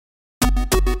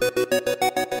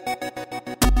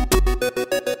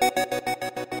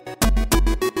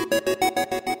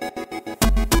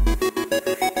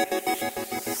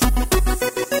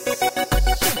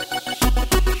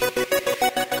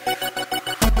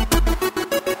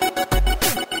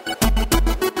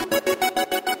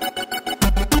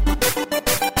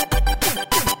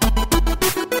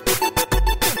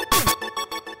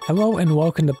Hello and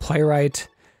welcome to Playwright,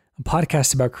 a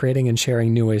podcast about creating and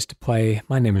sharing new ways to play.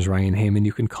 My name is Ryan Heyman.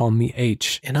 You can call me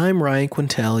H. And I'm Ryan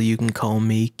Quintel. You can call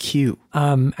me Q.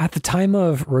 At the time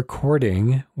of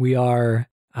recording, we are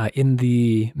in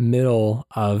the middle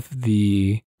of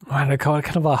the, what do I call it,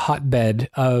 kind of a hotbed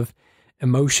of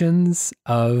emotions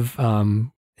of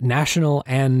national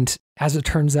and, as it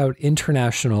turns out,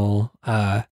 international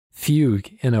fugue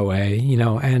in a way,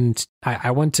 and I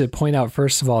want to point out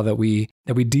first of all that we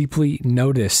deeply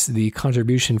notice the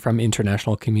contribution from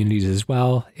international communities as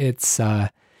well. It's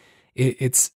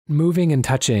moving and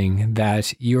touching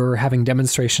that you're having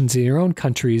demonstrations in your own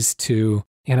countries to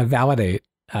validate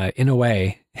in a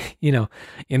way,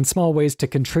 in small ways to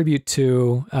contribute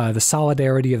to the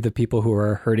solidarity of the people who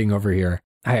are hurting over here.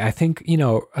 I think,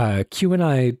 Q and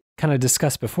I kind of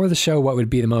discussed before the show what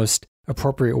would be the most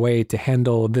appropriate way to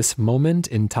handle this moment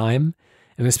in time,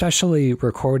 and especially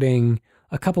recording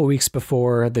a couple weeks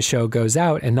before the show goes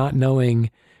out and not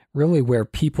knowing really where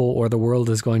people or the world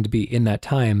is going to be in that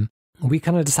time. We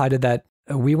kind of decided that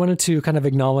we wanted to kind of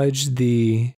acknowledge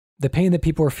the pain that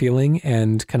people are feeling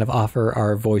and kind of offer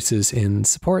our voices in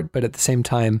support, but at the same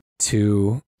time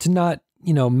to not,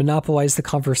 monopolize the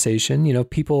conversation.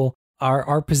 People,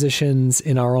 our positions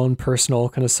in our own personal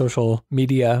kind of social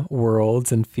media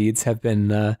worlds and feeds have been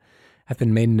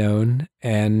made known,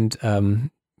 and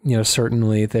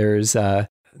certainly there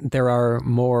are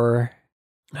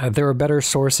better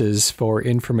sources for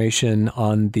information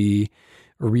on the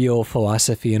real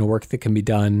philosophy and work that can be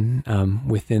done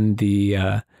within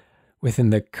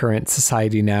the current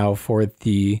society now for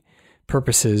the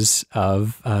purposes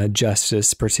of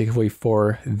justice, particularly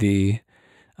for the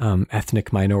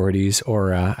ethnic minorities,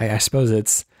 or I suppose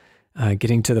it's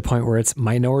getting to the point where it's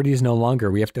minorities no longer.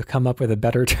 We have to come up with a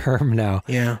better term now.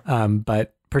 Yeah.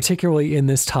 But particularly in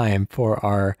this time for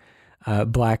our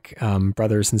Black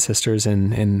brothers and sisters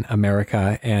in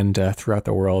America and throughout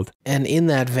the world. And in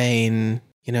that vein,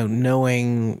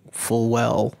 knowing full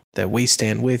well that we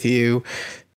stand with you,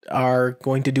 are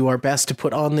going to do our best to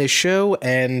put on this show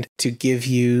and to give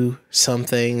you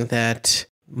something that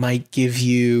might give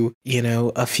you,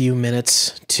 a few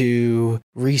minutes to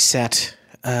reset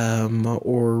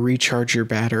or recharge your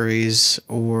batteries,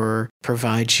 or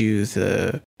provide you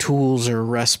the tools or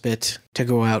respite to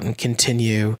go out and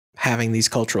continue having these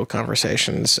cultural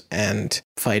conversations and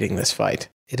fighting this fight.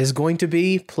 It is going to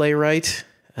be Playwright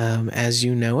as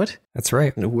you know it. That's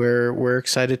right. We're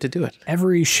excited to do it.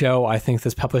 Every show I think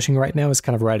that's publishing right now is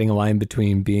kind of riding a line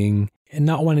between being and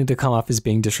not wanting to come off as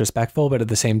being disrespectful, but at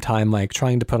the same time, like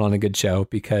trying to put on a good show,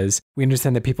 because we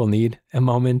understand that people need a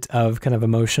moment of kind of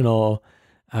emotional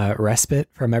respite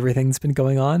from everything that's been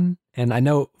going on. And I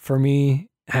know for me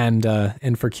and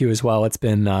for Q as well, it's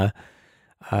been a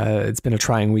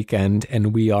trying weekend,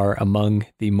 and we are among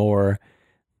the more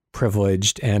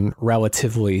privileged and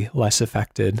relatively less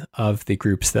affected of the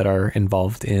groups that are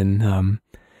involved in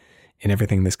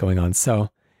everything that's going on. So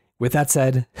with that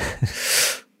said,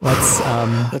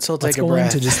 let's all take a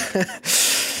breath.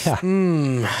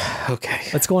 Okay.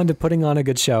 Let's go on to putting on a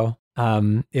good show.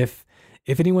 If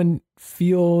anyone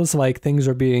feels like things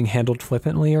are being handled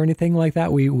flippantly or anything like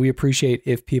that, we appreciate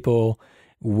if people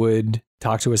would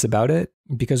talk to us about it,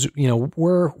 because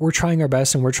we're trying our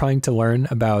best and we're trying to learn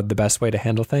about the best way to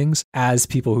handle things as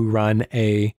people who run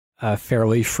a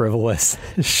fairly frivolous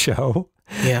show.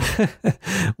 Yeah.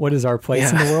 What is our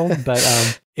place in the world?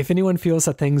 But if anyone feels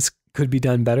that things could be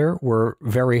done better, we're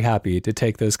very happy to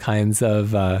take those kinds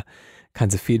of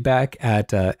feedback at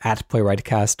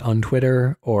PlaywrightCast on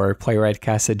Twitter or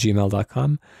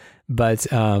playwrightcast@gmail.com. But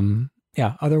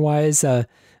otherwise,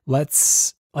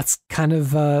 let's kind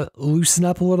of loosen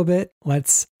up a little bit.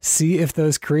 Let's see if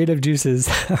those creative juices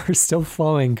are still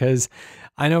flowing, because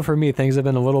I know for me, things have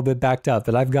been a little bit backed up,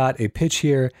 but I've got a pitch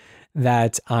here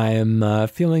that I'm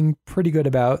feeling pretty good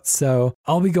about. So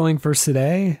I'll be going first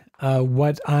today.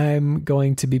 What I'm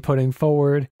going to be putting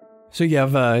forward. So you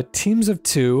have teams of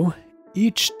 2.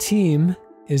 Each team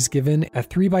is given a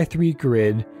 3x3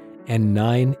 grid and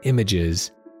 9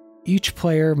 images. Each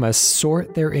player must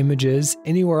sort their images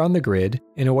anywhere on the grid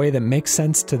in a way that makes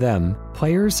sense to them.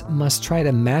 Players must try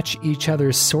to match each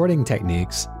other's sorting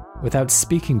techniques without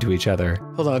speaking to each other.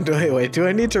 Hold on, wait. Do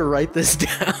I need to write this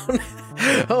down?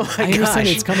 Oh my I understand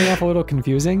gosh. it's coming off a little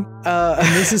confusing.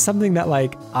 And this is something that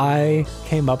like I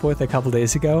came up with a couple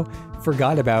days ago,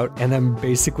 forgot about, and I'm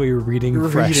basically reading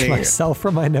fresh myself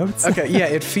from my notes. Okay, yeah,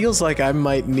 it feels like I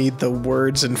might need the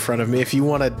words in front of me. If you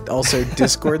want to also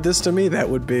Discord this to me, that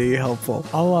would be helpful.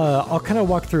 I'll kind of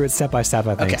walk through it step by step,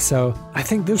 I think. Okay. So I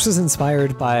think this was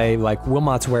inspired by like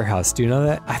Wilmot's Warehouse. Do you know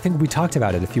that? I think we talked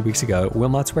about it a few weeks ago.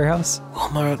 Wilmot's Warehouse?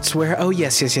 Wilmot's Warehouse. Oh,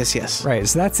 yes. Right,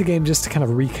 so that's a game, just to kind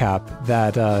of recap,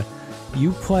 that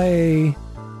you play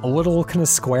a little kind of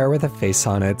square with a face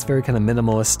on it. It's very kind of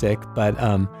minimalistic, but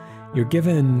you're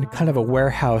given kind of a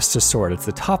warehouse to sort. It's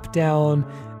a top-down,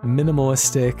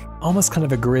 minimalistic, almost kind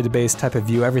of a grid-based type of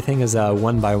view. Everything is a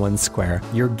one-by-one square.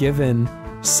 You're given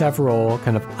several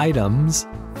kind of items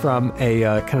from a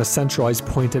kind of centralized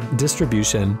point of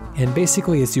distribution, and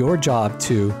basically it's your job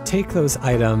to take those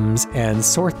items and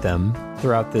sort them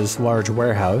throughout this large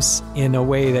warehouse in a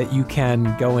way that you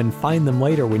can go and find them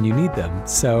later when you need them.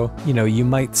 So, you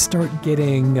might start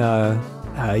getting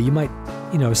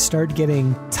start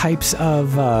getting types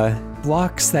of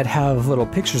blocks that have little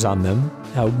pictures on them,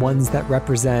 ones that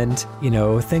represent,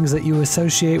 things that you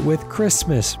associate with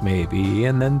Christmas maybe,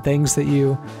 and then things that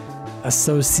you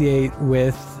associate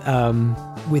with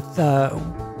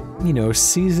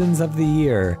seasons of the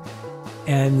year.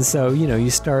 And so, you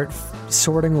start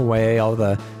sorting away all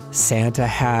the Santa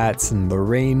hats and the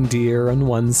reindeer on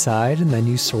one side, and then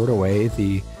you sort away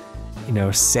the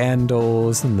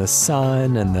sandals and the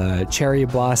sun and the cherry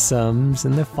blossoms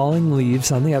and the falling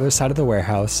leaves on the other side of the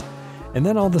warehouse. And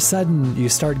then all of a sudden you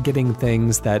start getting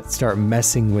things that start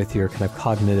messing with your kind of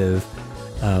cognitive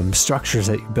structures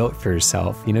that you built for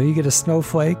yourself. You get a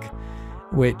snowflake,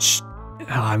 which,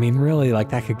 really, like,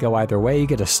 that could go either way. You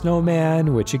get a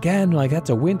snowman, which again, like, that's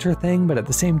a winter thing, but at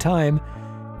the same time,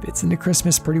 fits into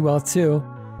Christmas pretty well too.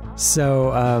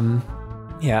 So,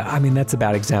 that's a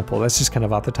bad example. That's just kind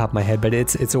of off the top of my head, but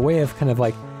it's a way of kind of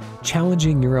like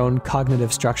challenging your own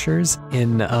cognitive structures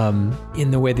in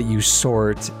the way that you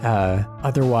sort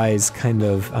otherwise kind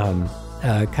of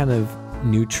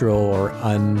neutral or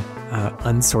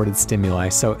unsorted stimuli.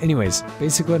 So anyways,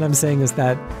 basically what I'm saying is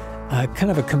that kind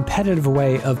of a competitive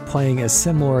way of playing a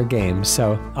similar game.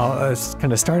 So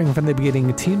kind of starting from the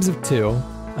beginning, teams of two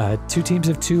teams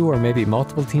of two, or maybe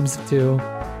multiple teams of two.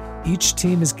 Each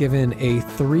team is given a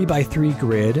 3x3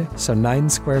 grid, so 9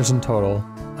 squares in total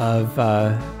of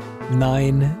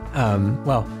 9.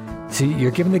 So you're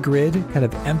given the grid, kind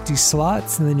of empty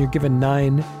slots, and then you're given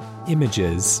 9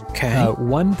 images. Okay.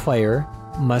 One player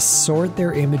must sort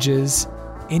their images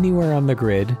anywhere on the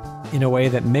grid in a way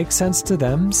that makes sense to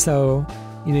them. So,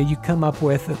 you come up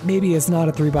with, maybe it's not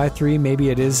a 3x3, maybe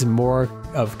it is more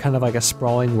of kind of like a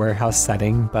sprawling warehouse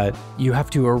setting, but you have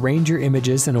to arrange your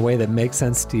images in a way that makes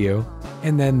sense to you.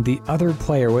 And then the other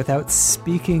player, without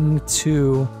speaking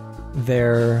to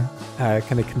their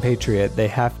kind of compatriot, they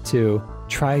have to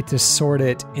try to sort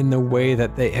it in the way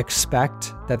that they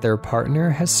expect that their partner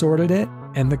has sorted it.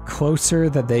 And the closer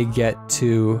that they get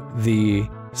to the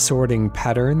sorting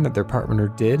pattern that their partner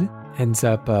did, ends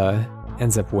up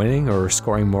winning or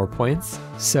scoring more points.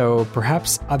 So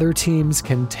perhaps other teams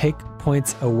can take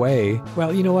points away.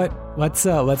 Well, you know what? Let's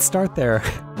start there.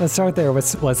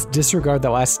 Let's disregard the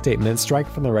last statement, strike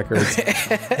from the records,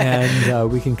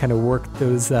 and we can kind of work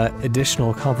those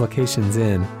additional complications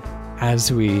in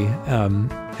as we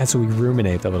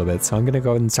ruminate a little bit. So I'm going to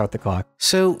go ahead and start the clock.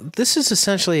 So this is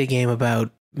essentially a game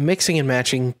about mixing and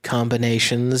matching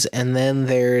combinations, and then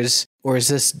there's, or is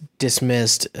this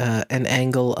dismissed, an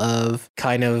angle of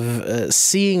kind of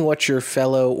seeing what your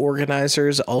fellow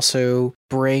organizers also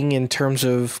bring in terms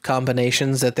of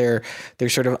combinations that they're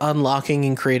sort of unlocking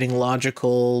and creating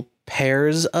logical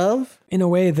pairs of? In a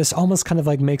way, this almost kind of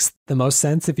like makes the most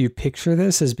sense if you picture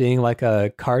this as being like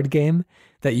a card game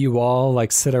that you all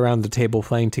like sit around the table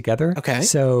playing together. Okay.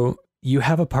 So you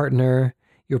have a partner,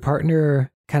 your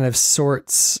partner kind of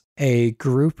sorts a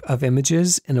group of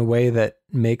images in a way that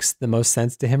makes the most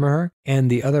sense to him or her, and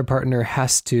the other partner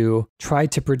has to try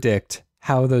to predict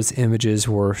how those images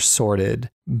were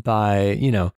sorted by,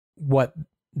 what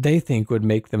they think would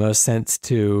make the most sense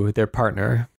to their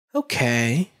partner.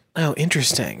 Okay. Oh,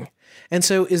 interesting. And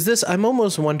so is this, I'm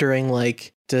almost wondering,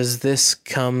 like, does this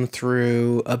come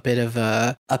through a bit of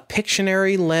a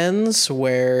Pictionary lens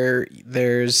where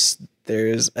there's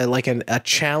a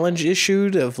challenge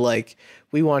issued of like,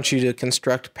 we want you to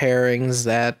construct pairings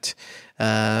that,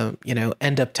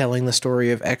 end up telling the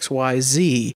story of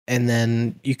XYZ, and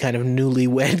then you kind of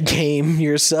newlywed game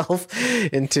yourself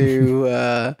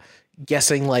into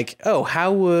guessing like, oh,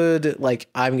 how would, like,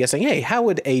 I'm guessing, hey, how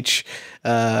would H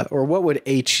or what would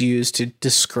H use to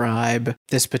describe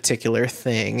this particular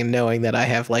thing, and knowing that I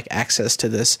have like access to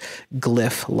this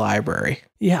glyph library.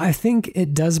 Yeah, I think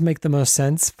it does make the most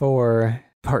sense for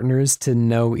partners to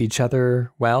know each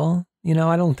other well. You know,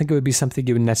 I don't think it would be something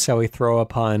you would necessarily throw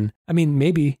upon. I mean,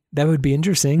 maybe that would be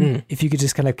interesting if you could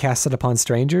just kind of cast it upon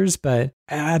strangers, but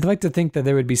I'd like to think that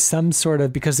there would be some sort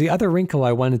of, because the other wrinkle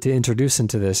I wanted to introduce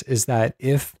into this is that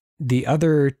if the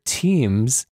other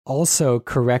teams also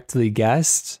correctly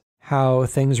guessed how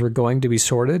things were going to be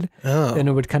sorted, then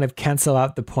it would kind of cancel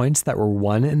out the points that were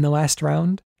won in the last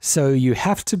round. So you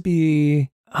have to be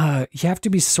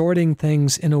sorting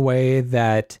things in a way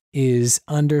that is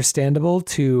understandable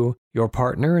to your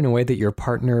partner, in a way that your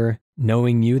partner,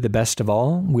 knowing you the best of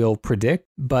all, will predict,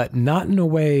 but not in a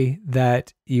way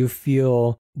that you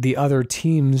feel the other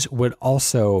teams would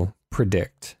also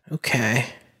predict. Okay.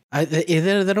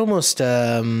 That almost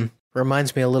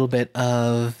reminds me a little bit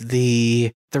of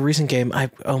the recent game.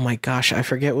 Oh my gosh, I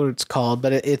forget what it's called,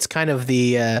 but it's kind of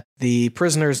the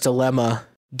Prisoner's Dilemma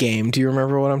game. Do you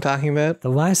remember what I'm talking about? The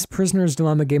last Prisoner's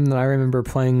Dilemma game that I remember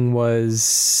playing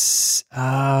was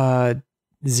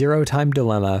Zero Time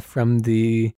Dilemma from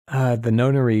the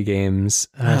Nonary Games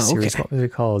series. Okay. What was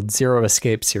it called? Zero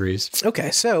Escape series. Okay,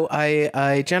 so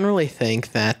I generally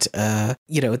think that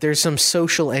there's some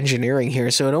social engineering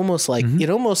here. So it almost it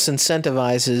almost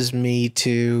incentivizes me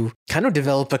to kind of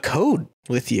develop a code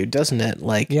with you, doesn't it?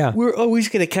 Like, yeah, we're always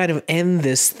going to kind of end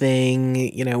this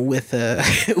thing, with a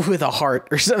with a heart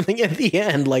or something at the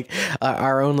end, like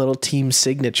our own little team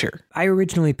signature. I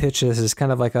originally pitched this as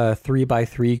kind of like a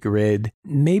 3x3 grid.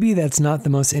 Maybe that's not the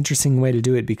most interesting way to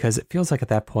do it, because it feels like at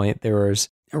that point there was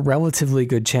a relatively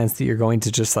good chance that you're going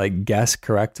to just like guess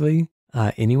correctly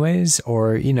anyways.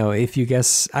 Or, if you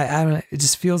guess, I don't know, it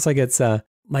just feels like it's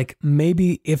like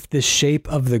maybe if the shape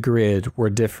of the grid were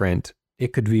different,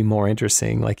 it could be more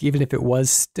interesting. Like, even if it was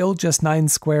still just 9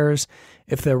 squares,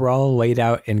 if they were all laid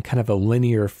out in kind of a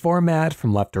linear format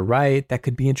from left to right, that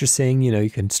could be interesting.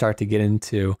 You can start to get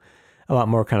into a lot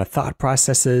more kind of thought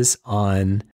processes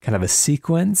on kind of a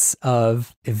sequence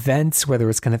of events, whether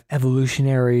it's kind of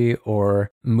evolutionary or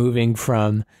moving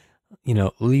from,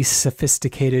 least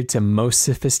sophisticated to most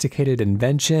sophisticated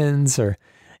inventions, or,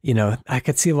 I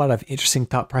could see a lot of interesting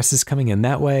thought processes coming in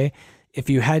that way. If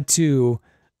you had to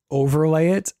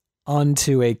overlay it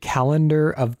onto a calendar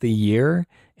of the year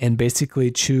and basically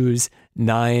choose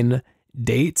 9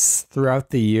 dates throughout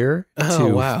the year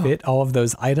fit all of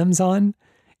those items on,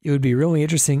 it would be really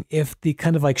interesting if the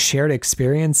kind of like shared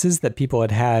experiences that people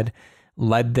had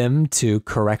led them to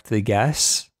correctly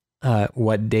guess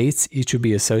what dates each would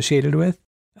be associated with,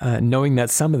 knowing that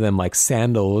some of them, like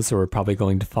sandals, were probably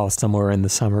going to fall somewhere in the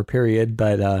summer period.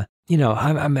 But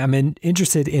I'm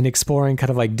interested in exploring kind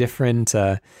of like different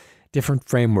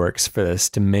frameworks for this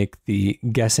to make the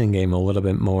guessing game a little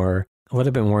bit more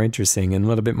interesting and a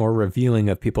little bit more revealing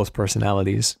of people's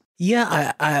personalities.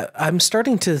 Yeah, I'm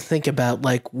starting to think about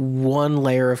like one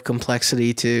layer of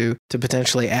complexity to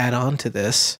potentially add on to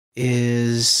this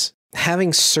is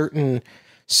having certain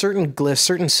glyphs,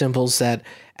 certain symbols that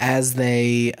as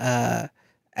they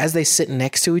sit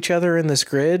next to each other in this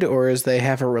grid, or as they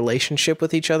have a relationship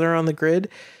with each other on the grid,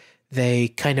 they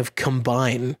kind of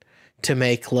combine to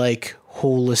make like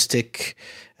holistic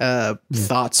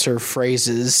thoughts or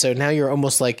phrases. So now you're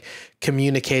almost like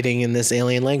communicating in this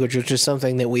alien language, which is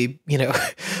something that we,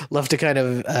 love to kind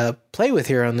of play with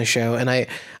here on the show. And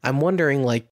I'm wondering,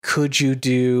 like, could you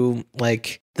do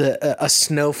like a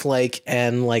snowflake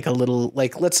and like a little,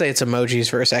 like, let's say it's emojis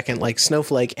for a second, like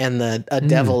snowflake and a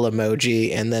devil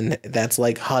emoji, and then that's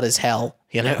like hot as hell,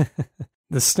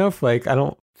 The snowflake, I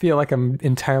don't feel like I'm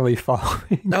entirely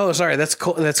following. Oh, sorry, that's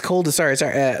cold. That's cold. Sorry.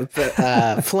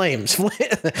 Flames,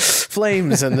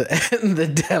 flames, and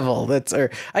the devil.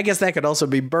 I guess that could also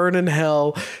be burn in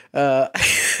hell.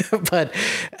 But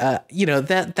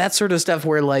that sort of stuff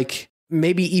where like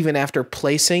maybe even after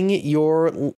placing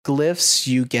your glyphs,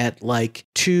 you get like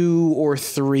 2 or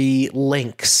 3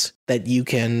 links that you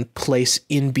can place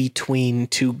in between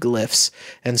 2 glyphs,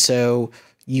 and so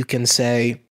you can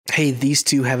say, hey, these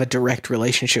two have a direct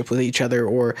relationship with each other,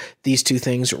 or these 2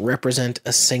 things represent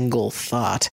a single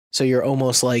thought. So you're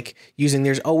almost like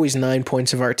there's always 9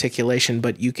 points of articulation,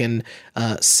 but you can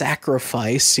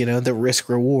sacrifice, the risk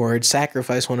reward,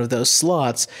 sacrifice one of those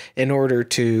slots in order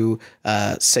to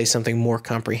say something more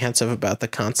comprehensive about the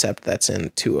concept that's in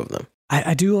 2 of them.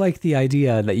 I do like the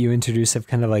idea that you introduce of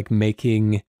kind of like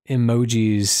making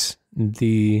emojis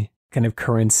the kind of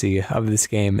currency of this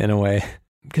game in a way.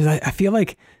 because I feel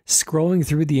like scrolling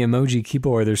through the emoji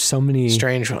keyboard, there's so many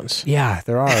strange ones. Yeah,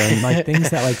 there are. And like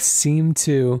things that like seem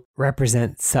to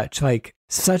represent such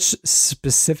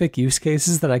specific use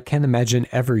cases that I can't imagine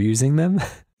ever using them.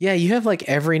 Yeah, you have like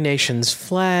every nation's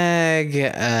flag.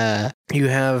 You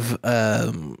have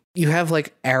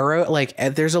like arrow. Like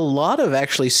there's a lot of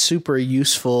actually super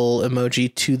useful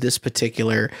emoji to this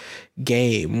particular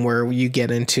game where you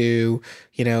get into,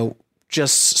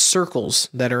 just circles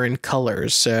that are in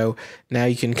colors. So now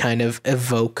you can kind of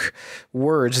evoke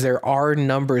words. There are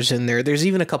numbers in there. There's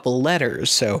even a couple letters.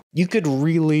 So you could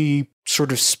really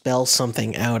sort of spell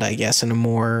something out, I guess, in a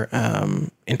more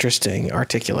interesting,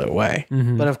 articulate way.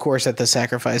 Mm-hmm. But of course, at the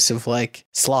sacrifice of like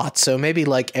slots. So maybe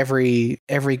like every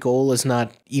goal is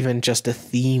not even just a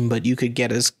theme, but you could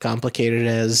get as complicated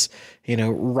as,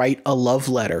 write a love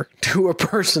letter to a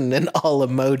person in all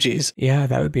emojis. Yeah,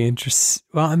 that would be interesting.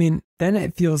 Well, I mean, then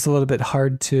it feels a little bit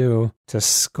hard to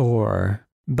score.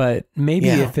 But maybe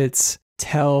if it's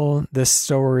tell the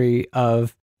story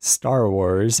of Star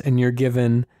Wars and you're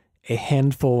given a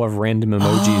handful of random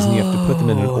emojis and you have to put them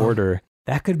in an order,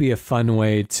 that could be a fun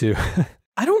way to...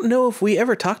 I don't know if we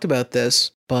ever talked about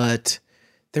this, but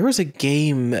there was a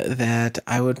game that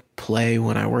I would play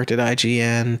when I worked at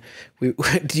IGN.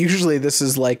 Usually this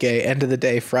is like a end of the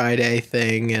day Friday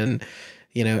thing, and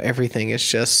everything is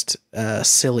just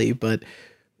silly, but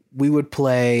we would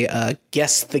play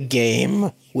Guess the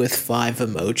Game with 5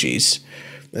 emojis.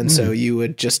 And so you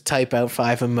would just type out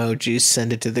 5 emojis,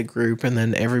 send it to the group, and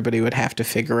then everybody would have to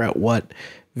figure out what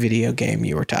video game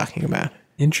you were talking about.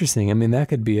 Interesting. I mean, that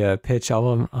could be a pitch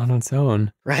all on its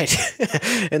own. Right.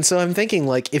 And so I'm thinking,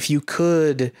 like, if you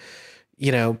could,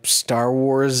 Star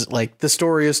Wars, like the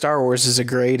story of Star Wars is a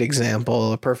great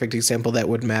example, a perfect example that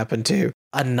would map into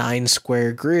a 9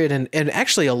 square grid and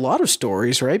actually a lot of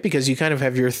stories, right? Because you kind of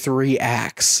have your 3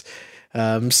 acts.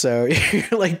 So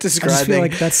you're like describing. I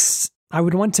just feel like I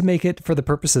would want to make it for the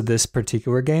purpose of this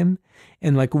particular game.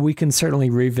 And like, we can certainly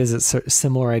revisit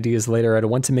similar ideas later. I'd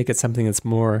want to make it something that's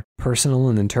more personal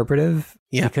and interpretive.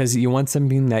 Yeah. Because you want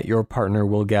something that your partner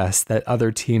will guess, that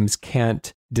other teams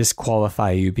can't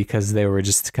disqualify you because they were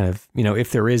just kind of,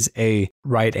 if there is a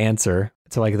right answer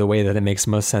to like the way that it makes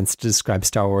most sense to describe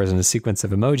Star Wars in a sequence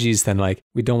of emojis, then like,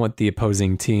 we don't want the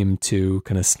opposing team to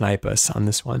kind of snipe us on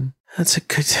this one. That's a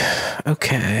good,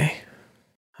 okay.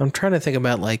 I'm trying to think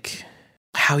about like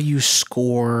how you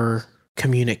score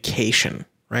communication,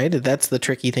 right? That's the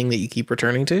tricky thing that you keep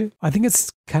returning to. I think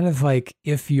it's kind of like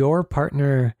if your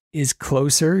partner is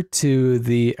closer to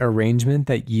the arrangement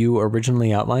that you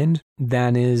originally outlined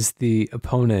than is the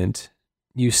opponent,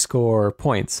 you score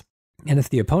points. And if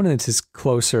the opponent is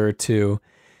closer to,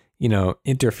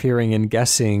 interfering and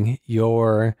guessing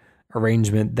your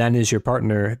arrangement then is your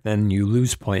partner, then you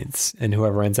lose points, and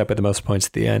whoever ends up with the most points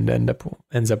at the end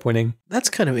ends up winning. That's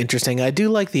kind of interesting. I do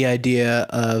like the idea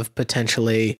of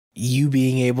potentially you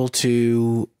being able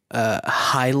to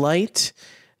highlight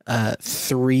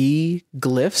 3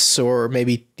 glyphs, or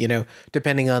maybe,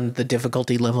 depending on the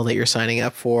difficulty level that you're signing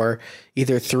up for,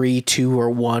 either 3, 2, or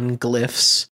 1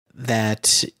 glyphs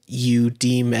that you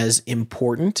deem as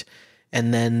important,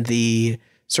 and then the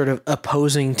sort of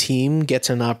opposing team gets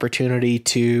an opportunity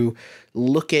to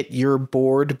look at your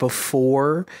board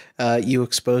before you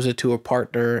expose it to a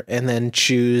partner, and then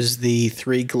choose the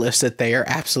 3 glyphs that they are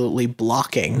absolutely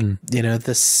blocking,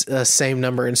 this same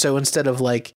number. And so instead of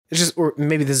like, or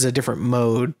maybe this is a different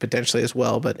mode potentially as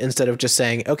well, but instead of just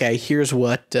saying, okay, here's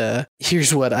what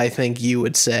I think you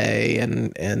would say.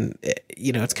 And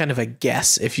it's kind of a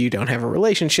guess if you don't have a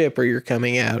relationship or you're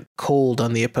coming out cold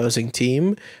on the opposing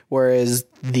team. Whereas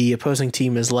the opposing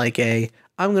team is like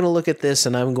I'm going to look at this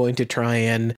and I'm going to try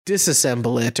and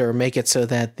disassemble it or make it so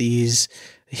that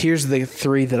here's the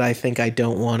 3 that I think I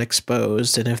don't want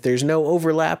exposed. And if there's no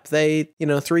overlap, 3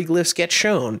 glyphs get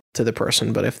shown to the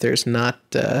person. But if there's not,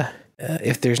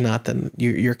 then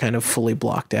you're kind of fully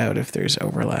blocked out if there's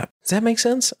overlap. Does that make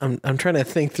sense? I'm trying to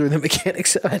think through the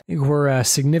mechanics of it. We're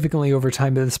significantly over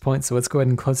time at this point, so let's go ahead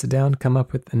and close it down, come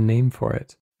up with a name for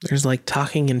it. There's like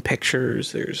talking in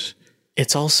pictures.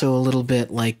 It's also a little bit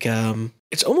like,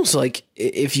 it's almost like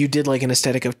if you did like an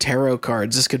aesthetic of tarot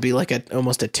cards, this could be like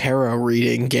almost a tarot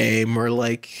reading game, or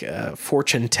like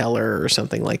fortune teller or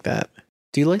something like that.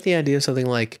 Do you like the idea of something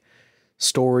like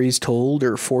stories told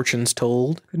or fortunes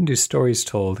told? Couldn't do stories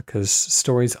told because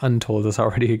stories untold is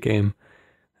already a game.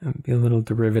 It'd be a little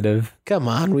derivative. Come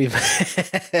on, we've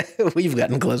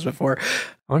gotten close before.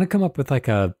 I want to come up with like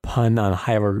a pun on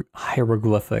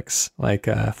hieroglyphics, like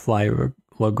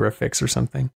flyroglyphics or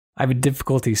something. I have a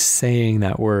difficulty saying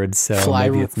that word, so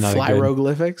maybe it's not a good...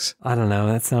 Flyroglyphics? I don't know.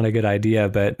 That's not a good idea,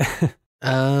 but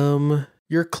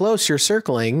You're close. You're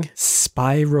circling.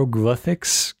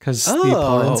 Spiroglyphics, because the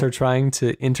opponents are trying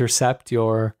to intercept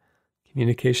your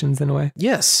communications in a way.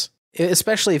 Yes,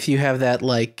 especially if you have that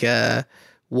like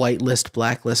whitelist,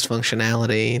 blacklist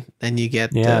functionality, then you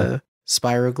get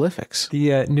spiroglyphics.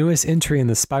 The newest entry in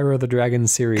the Spyro the Dragon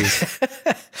series.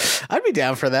 I'd be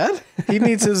down for that. He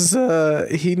needs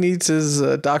his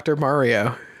Dr.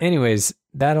 Mario. Anyways,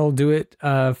 that'll do it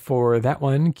for that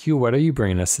one. Q, what are you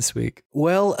bringing us this week?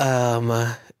 Well,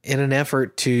 in an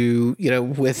effort to,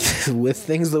 with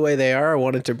things the way they are, I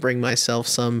wanted to bring myself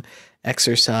some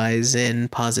exercise in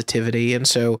positivity. And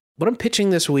so what I'm pitching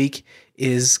this week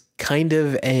is kind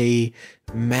of a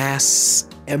mass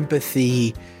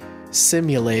empathy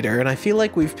simulator. And I feel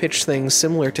like we've pitched things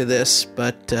similar to this,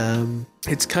 but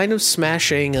it's kind of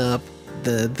smashing up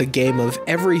the game of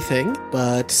everything,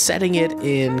 but setting it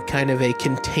in kind of a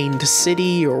contained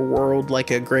city or world, like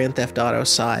a Grand Theft Auto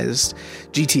sized,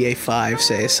 GTA 5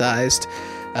 say sized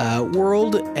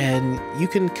world, and you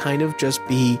can kind of just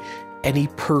be any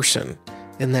person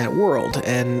in that world.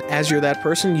 And as you're that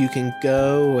person, you can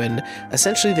go, and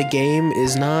essentially the game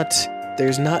is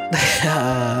there's not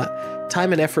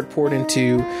time and effort poured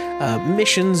into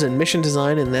missions and mission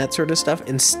design and that sort of stuff.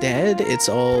 Instead, it's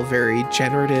all very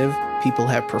generative. People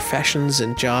have professions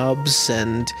and jobs,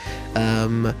 and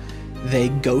they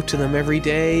go to them every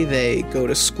day. They go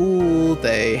to school,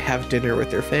 they have dinner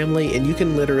with their family, and you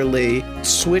can literally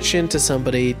switch into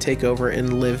somebody, take over,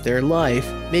 and live their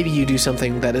life. Maybe you do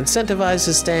something that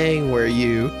incentivizes staying, where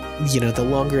the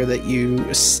longer that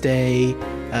you stay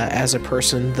as a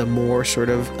person, the more sort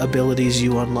of abilities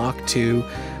you unlock to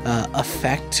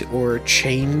affect or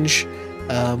change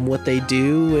what they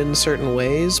do in certain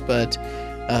ways. But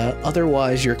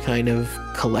otherwise, you're kind of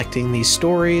collecting these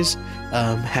stories,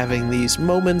 having these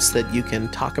moments that you can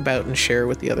talk about and share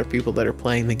with the other people that are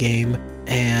playing the game,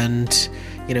 and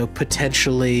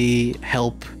potentially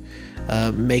help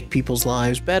make people's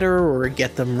lives better or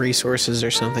get them resources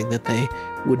or something that they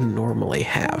wouldn't normally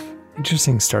have.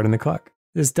 Interesting start in the clock.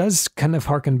 This does kind of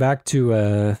harken back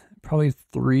to probably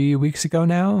 3 weeks ago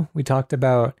now. We talked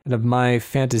about kind of my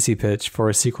fantasy pitch for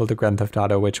a sequel to Grand Theft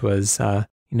Auto, which was,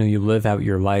 you live out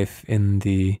your life in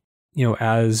the,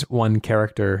 as one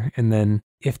character. And then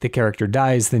if the character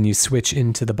dies, then you switch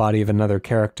into the body of another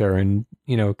character and,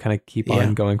 kind of keep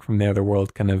on going from there. The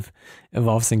world kind of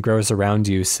evolves and grows around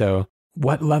you. So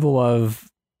what level of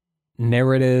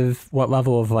narrative, what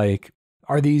level of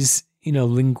are these,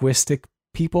 linguistic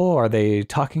people? Are they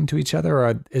talking to each other?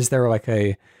 Or is there like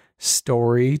a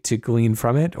story to glean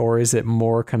from it? Or is it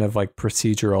more kind of like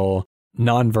procedural,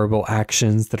 nonverbal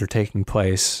actions that are taking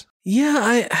place?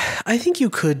 Yeah, I think you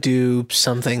could do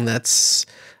something that's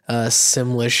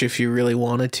simlish if you really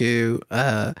wanted to.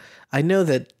 I know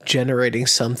that generating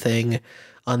something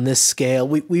on this scale,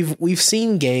 we've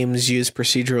seen games use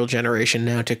procedural generation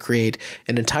now to create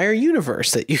an entire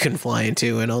universe that you can fly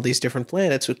into and all these different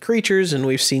planets with creatures, and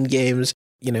we've seen games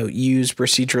use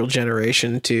procedural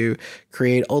generation to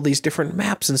create all these different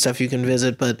maps and stuff you can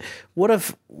visit. But what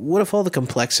if all the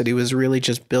complexity was really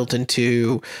just built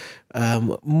into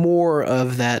more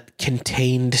of that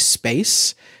contained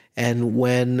space? And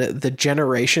when the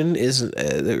generation is,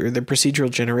 the procedural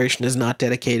generation is not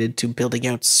dedicated to building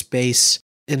out space,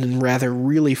 and rather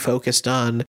really focused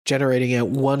on generating out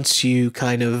once you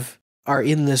kind of are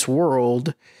in this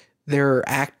world, there are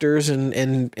actors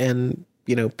and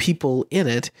people in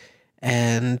it,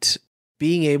 and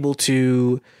being able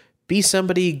to be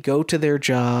somebody, go to their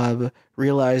job,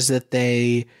 realize that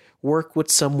they work with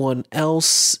someone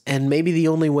else, and maybe the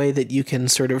only way that you can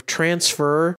sort of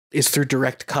transfer is through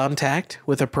direct contact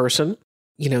with a person.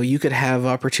 You could have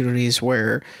opportunities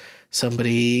where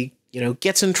somebody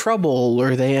gets in trouble,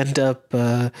 or they end up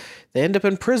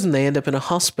in prison, they end up in a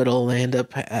hospital, they end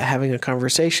up having a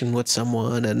conversation with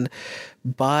someone, and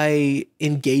by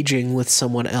engaging with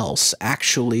someone else,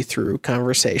 actually through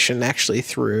conversation, actually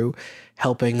through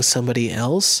helping somebody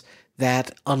else,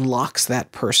 that unlocks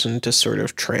that person to sort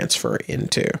of transfer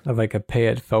into. Like a pay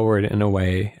it forward in a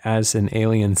way as an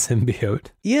alien symbiote.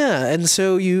 Yeah, and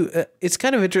so it's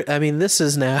kind of interesting. I mean, this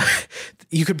is now,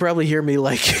 you could probably hear me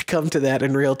come to that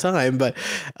in real time, but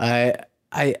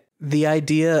the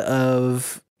idea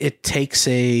of it takes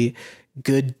a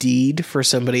good deed for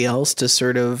somebody else to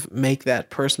sort of make that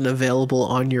person available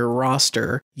on your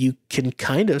roster, you can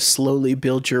kind of slowly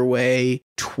build your way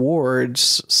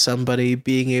towards somebody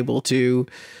being able to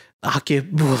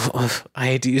I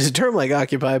hate to use a term like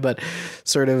occupy, but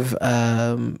sort of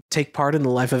take part in the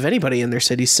life of anybody in their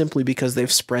city simply because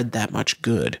they've spread that much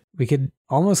good. We could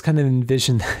almost kind of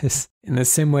envision this in the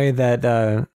same way that,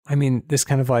 this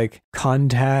kind of like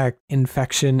contact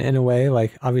infection in a way,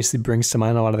 like obviously brings to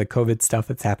mind a lot of the COVID stuff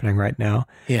that's happening right now.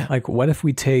 Yeah. Like what if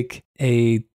we take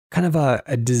a kind of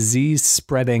a disease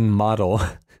spreading model,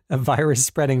 a virus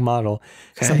spreading model,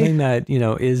 something that,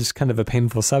 is kind of a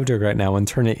painful subject right now, and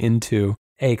turn it into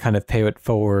a kind of pay it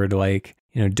forward, like,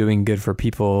 doing good for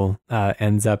people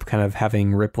ends up kind of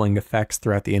having rippling effects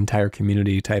throughout the entire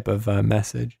community type of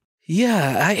message.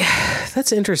 Yeah,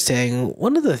 that's interesting.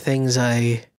 One of the things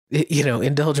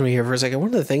indulge me here for a second. One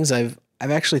of the things I've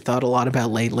actually thought a lot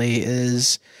about lately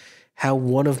is how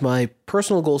one of my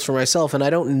personal goals for myself, and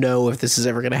I don't know if this is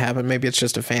ever going to happen, maybe it's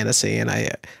just a fantasy and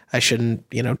I shouldn't,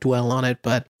 dwell on it.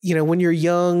 But, when you're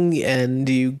young and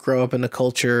you grow up in a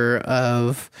culture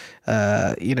of,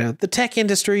 the tech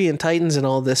industry and Titans and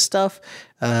all this stuff,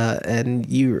 and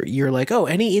you're like, oh,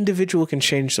 any individual can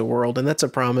change the world. And that's a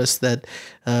promise that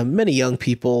many young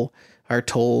people are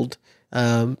told.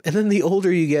 And then the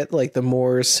older you get, like the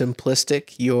more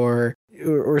simplistic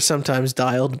or sometimes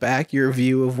dialed back your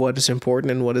view of what is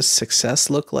important and what does success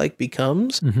look like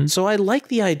becomes. Mm-hmm. So I like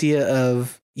the idea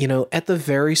of, at the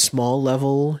very small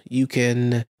level,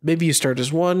 maybe you start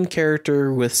as one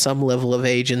character with some level of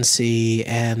agency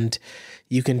and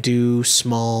you can do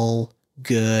small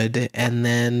good. And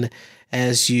then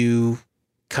as you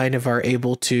kind of are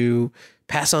able to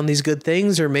pass on these good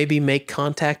things or maybe make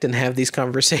contact and have these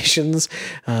conversations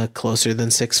closer than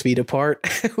 6 feet apart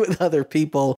with other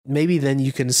people, maybe then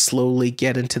you can slowly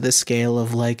get into the scale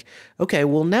of like, okay,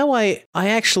 well now I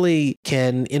actually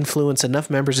can influence enough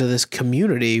members of this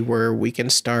community where we can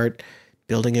start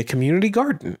building a community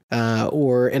garden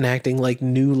or enacting like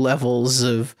new levels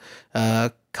of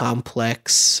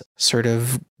complex sort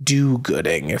of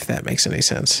do-gooding, if that makes any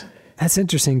sense. That's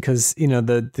interesting because,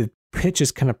 the pitch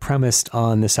is kind of premised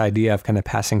on this idea of kind of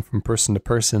passing from person to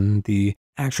person, the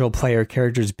actual player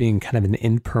characters being kind of an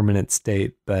impermanent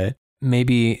state, but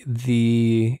maybe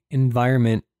the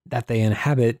environment that they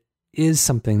inhabit is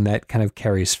something that kind of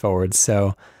carries forward.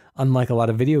 So unlike a lot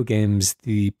of video games,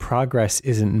 the progress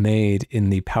isn't made in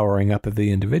the powering up of the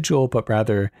individual, but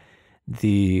rather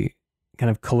the kind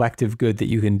of collective good that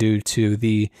you can do to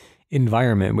the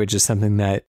environment, which is something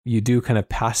that you do kind of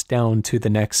pass down to the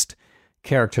next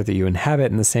character that you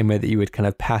inhabit in the same way that you would kind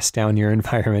of pass down your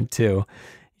environment to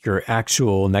your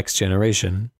actual next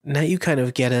generation. Now you kind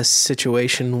of get a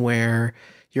situation where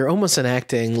you're almost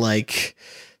enacting like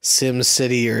Sim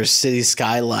City or City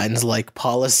Skylines like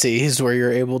policies where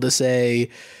you're able to say,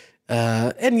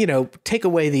 take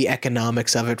away the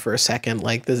economics of it for a second.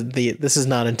 Like this is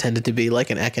not intended to be like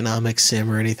an economic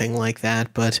sim or anything like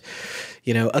that. But,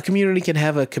 a community can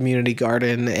have a community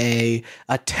garden, a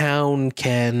town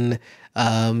can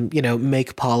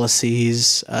make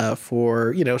policies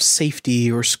for,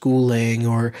 safety or schooling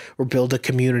or build a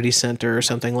community center or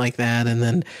something like that. And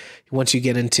then once you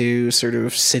get into sort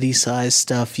of city-sized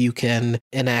stuff, you can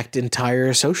enact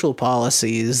entire social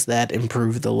policies that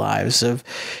improve the lives of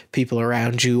people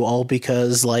around you, all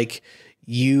because like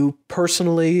you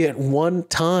personally at one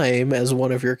time as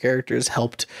one of your characters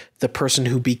helped the person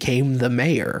who became the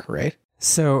mayor, right?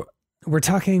 So we're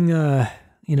talking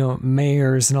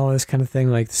mayors and all this kind of thing,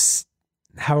 like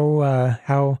how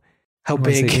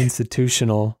big,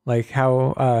 institutional, like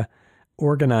how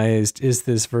organized is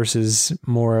this versus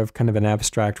more of kind of an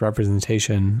abstract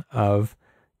representation of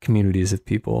communities of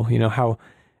people? How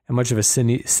much of a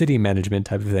city management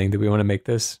type of thing do we want to make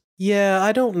this? Yeah,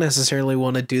 I don't necessarily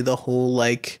want to do the whole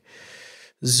like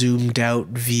zoomed out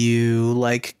view,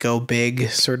 like go big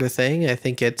sort of thing. I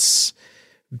think it's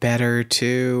better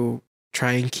to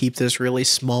try and keep this really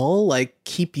small, like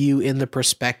keep you in the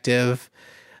perspective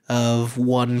of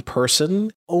one person.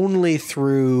 Only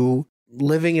through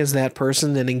living as that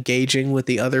person and engaging with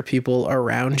the other people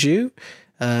around you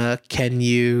can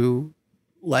you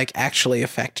like actually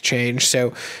affect change.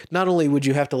 So not only would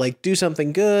you have to like do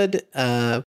something good,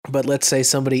 but let's say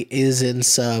somebody is in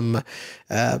some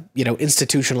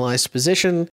institutionalized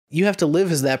position. You have to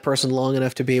live as that person long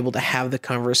enough to be able to have the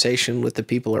conversation with the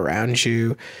people around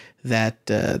you that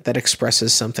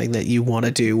expresses something that you want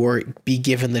to do, or be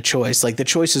given the choice. Like the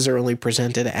choices are only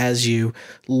presented as you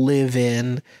live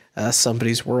in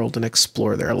somebody's world and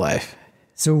explore their life.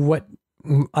 So what,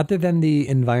 other than the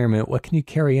environment, what can you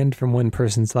carry in from one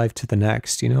person's life to the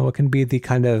next? What can be the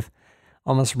kind of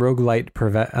almost roguelite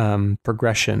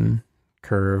progression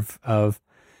curve of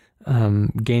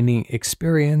gaining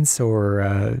experience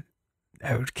or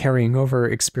carrying over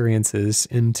experiences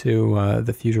into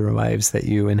the future lives that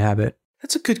you inhabit?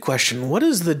 That's a good question. What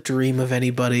is the dream of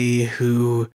anybody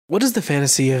what is the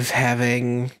fantasy of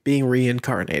being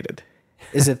reincarnated?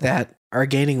 Is it that are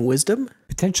gaining wisdom?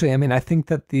 Potentially. I mean, I think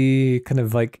that the kind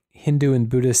of like Hindu and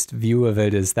Buddhist view of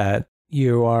it is that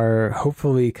you are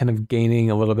hopefully kind of gaining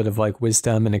a little bit of like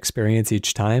wisdom and experience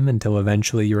each time until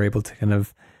eventually you're able to kind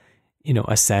of,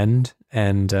 ascend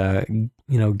and,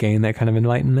 gain that kind of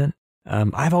enlightenment.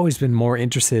 I've always been more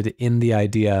interested in the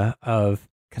idea of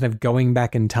kind of going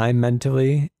back in time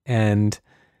mentally and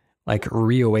like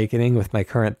reawakening with my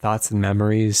current thoughts and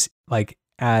memories, like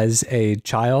as a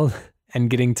child and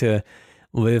getting to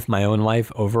live my own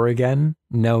life over again,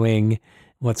 knowing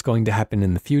what's going to happen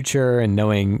in the future and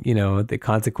knowing, the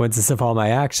consequences of all my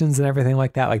actions and everything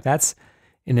like that. Like that's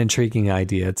an intriguing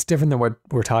idea. It's different than what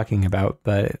we're talking about,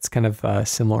 but it's kind of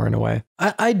similar in a way.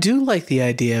 I do like the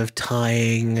idea of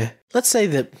tying, let's say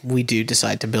that we do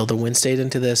decide to build a wind state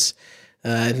into this.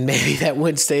 And maybe that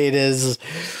wind state is,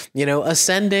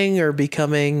 ascending or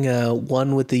becoming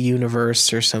one with the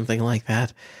universe or something like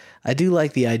that. I do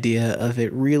like the idea of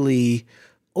it really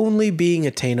only being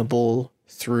attainable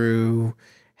through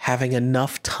having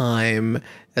enough time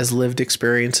as lived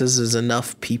experiences as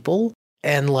enough people.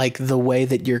 And like the way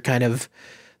that you're gaining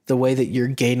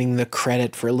the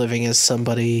credit for living as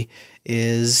somebody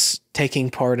is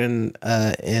taking part in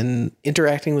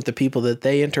interacting with the people that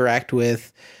they interact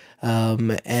with,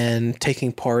 and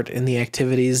taking part in the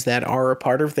activities that are a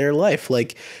part of their life.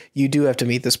 Like you do have to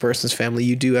meet this person's family.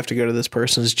 You do have to go to this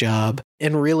person's job,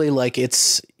 and really like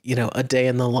it's, a day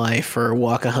in the life or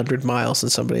walk 100 miles in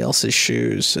somebody else's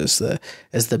shoes as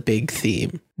the big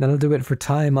theme. That'll do it for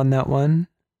time on that one.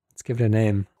 Let's give it a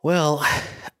name. Well,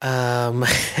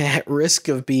 at risk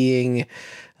of being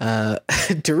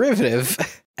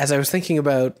derivative, as I was thinking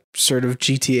about sort of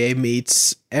GTA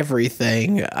meets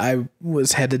everything, I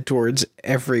was headed towards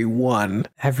everyone.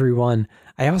 Everyone.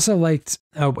 I also liked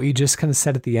what you just kind of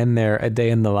said at the end there, a day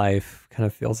in the life. Kind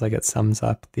of feels like it sums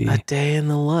up the a day in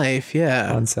the life,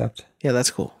 yeah. Concept. Yeah, that's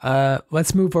cool.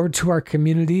 Let's move over to our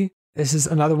community. This is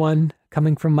another one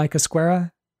coming from Mike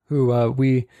Esquera, who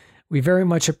we very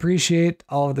much appreciate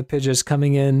all of the pitches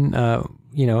coming in.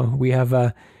 We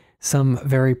have some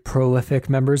very prolific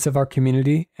members of our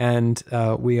community, and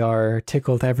we are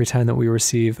tickled every time that we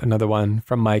receive another one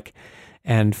from Mike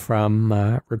and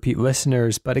from repeat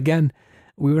listeners. But again,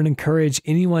 we would encourage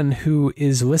anyone who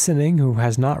is listening, who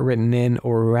has not written in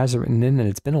or who hasn't written in and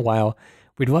it's been a while,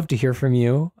 we'd love to hear from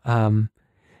you. We're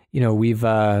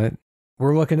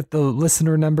looking at the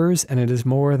listener numbers, and it is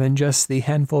more than just the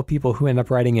handful of people who end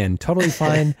up writing in. Totally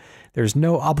fine. There's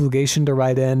no obligation to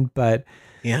write in, but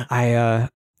yeah,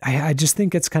 I just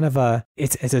think it's kind of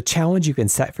it's a challenge you can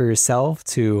set for yourself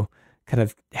to kind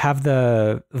of have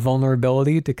the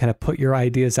vulnerability to kind of put your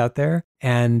ideas out there.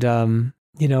 And,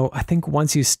 I think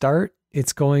once you start,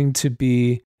 it's going to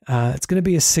be a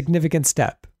significant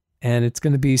step, and it's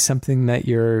going to be something that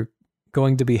you're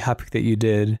going to be happy that you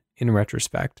did in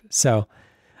retrospect. So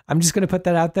I'm just going to put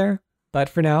that out there. But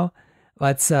for now,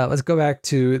 let's go back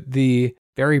to the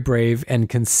very brave and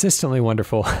consistently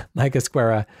wonderful Mike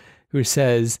Esquera, who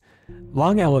says,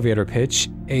 long elevator pitch,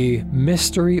 a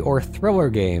mystery or thriller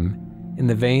game in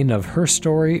the vein of Her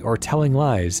Story or Telling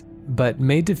Lies, but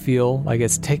made to feel like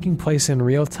it's taking place in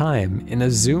real time in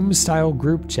a Zoom-style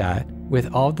group chat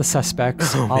with all the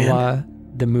suspects, a la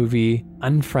the movie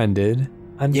Unfriended,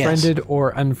 yes, or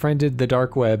Unfriended the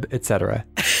Dark Web, etc.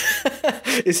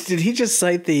 Did he just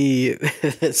cite the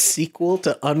sequel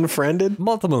to Unfriended?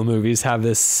 Multiple movies have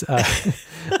this.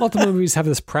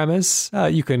 Premise.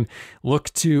 You can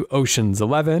look to Ocean's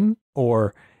 11,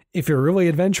 or if you're really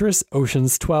adventurous,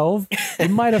 Ocean's 12. You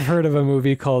might have heard of a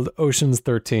movie called Ocean's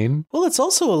 13. Well, it's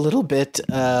also a little bit,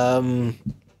 Murder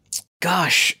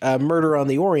on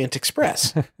the Orient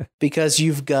Express, because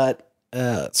you've got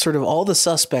sort of all the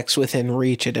suspects within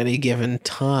reach at any given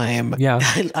time. Yeah.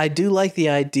 I do like the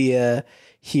idea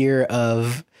here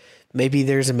of maybe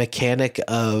there's a mechanic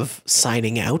of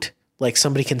signing out. Like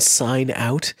somebody can sign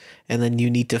out, and then you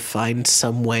need to find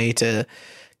some way to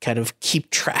kind of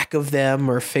keep track of them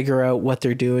or figure out what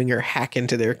they're doing or hack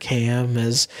into their cam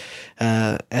as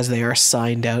they are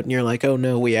signed out. And you're like, oh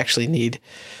no, we actually need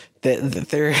that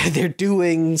they're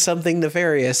doing something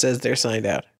nefarious as they're signed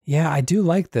out. Yeah, I do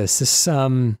like this. This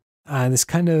kind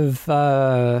of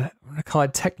I want to call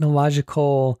it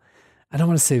technological. I don't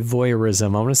want to say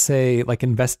voyeurism. I want to say like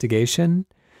investigation,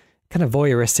 kind of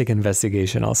voyeuristic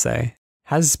investigation. I'll say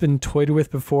has been toyed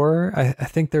with before. I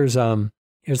think there's a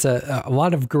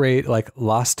lot of great like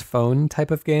Lost Phone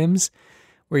type of games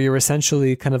where you're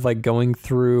essentially kind of like going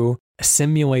through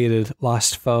simulated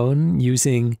lost phone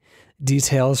using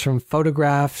details from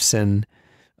photographs and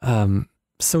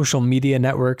social media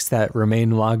networks that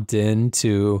remain logged in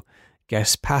to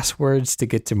guess passwords to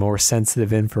get to more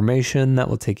sensitive information that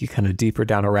will take you kind of deeper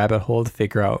down a rabbit hole to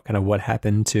figure out kind of what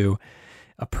happened to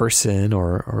a person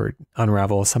or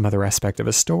unravel some other aspect of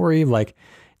a story. Like,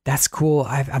 that's cool.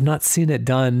 I've not seen it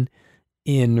done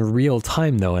in real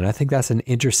time though. And I think that's an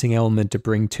interesting element to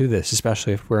bring to this,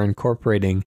 especially if we're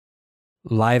incorporating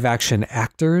live action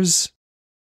actors.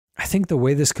 I think the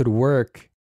way this could work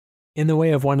in the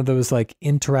way of one of those like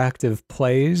interactive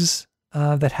plays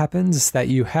that happens, that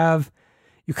you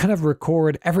kind of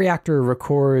record, every actor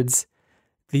records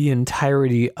the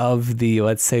entirety of the,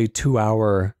 let's say,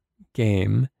 2-hour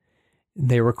game.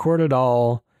 They record it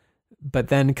all, but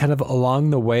then kind of along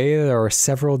the way, there are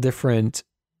several different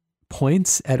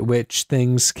points at which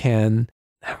things can,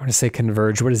 I want to say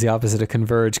converge. What is the opposite of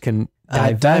converge? Can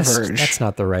diverge. That's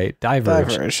not the right. Diverge.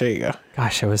 Diverge. There you go.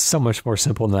 Gosh, it was so much more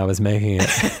simple than I was making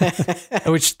it.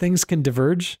 Which things can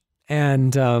diverge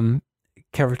and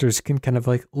characters can kind of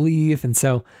like leave. And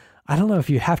so I don't know if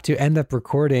you have to end up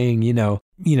recording,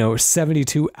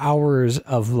 72 hours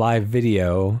of live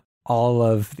video, all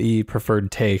of the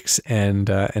preferred takes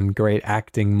and great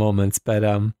acting moments. But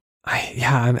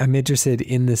I'm interested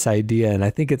in this idea, and I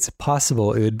think it's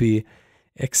possible. It would be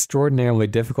extraordinarily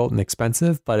difficult and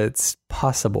expensive, but it's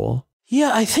possible.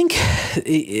 Yeah, I think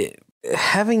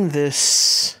having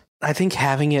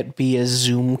it be a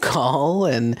Zoom call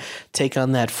and take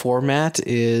on that format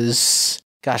is,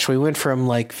 gosh, we went from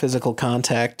like physical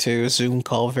contact to Zoom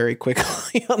call very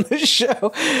quickly on this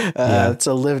show. It's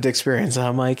a lived experience.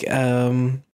 I'm like,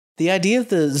 the idea of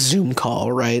the Zoom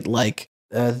call, right? Like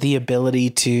the ability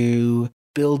to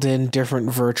build in different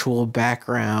virtual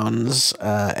backgrounds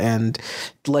and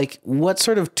like what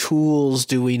sort of tools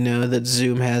do we know that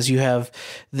Zoom has? You have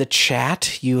the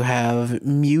chat, you have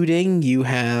muting, you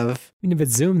have... I mean, if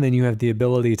it's Zoom, then you have the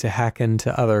ability to hack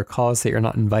into other calls that you're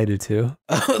not invited to.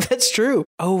 Oh, that's true.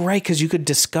 Oh, right, because you could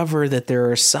discover that there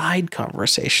are side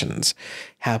conversations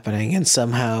happening and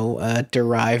somehow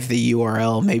derive the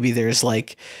URL. Maybe there's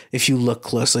like, if you look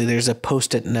closely, there's a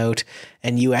Post-it note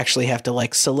and you actually have to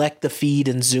like select the feed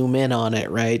and zoom in on it,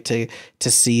 right? To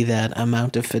see that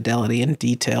amount of fidelity and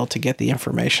detail to get the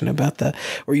information about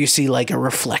or you see like a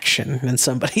reflection in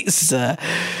somebody's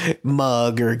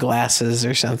mug or glasses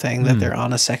or something that they're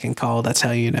on a second call. That's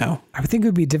how you know. I would think it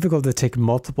would be difficult to take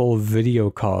multiple video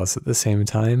calls at the same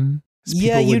time.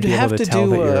 Yeah, you'd have to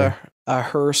do a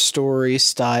Her Story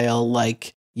style,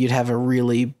 like you'd have a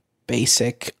really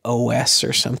basic OS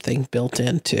or something built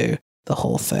into the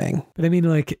whole thing. But I mean,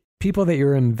 like people that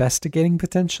you're investigating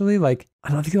potentially, like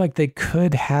I don't feel like they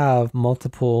could have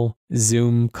multiple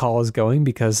Zoom calls going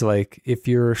because like if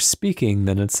you're speaking,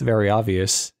 then it's very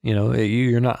obvious,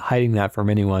 you're not hiding that from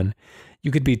anyone. You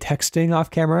could be texting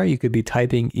off camera, you could be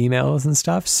typing emails and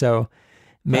stuff. So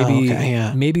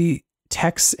maybe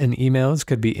texts and emails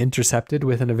could be intercepted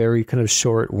within a very kind of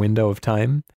short window of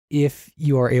time. If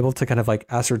you are able to kind of like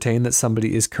ascertain that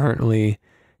somebody is currently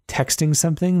texting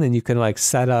something, then you can like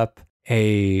set up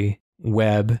a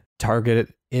web,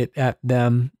 target it at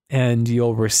them, and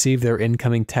you'll receive their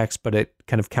incoming text, but it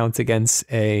kind of counts against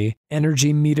a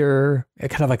energy meter,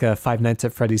 kind of like a Five Nights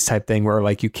at Freddy's type thing where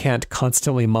like you can't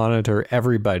constantly monitor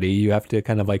everybody. You have to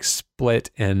kind of like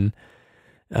split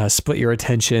your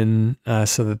attention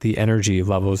so that the energy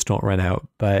levels don't run out.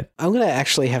 But I'm going to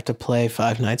actually have to play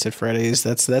Five Nights at Freddy's.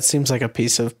 That seems like a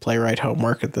piece of playwright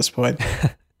homework at this point.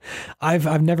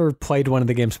 I've never played one of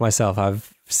the games myself.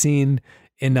 I've seen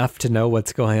enough to know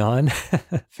what's going on.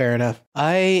 Fair enough.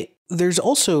 There's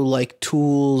also like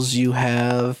tools you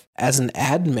have as an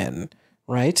admin,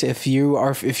 right? If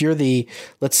you're the,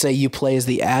 let's say you play as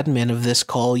the admin of this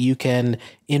call, you can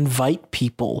invite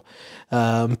people.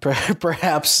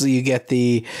 Perhaps you get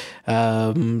the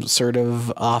sort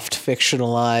of oft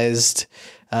fictionalized,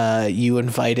 you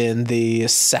invite in the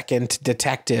second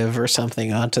detective or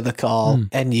something onto the call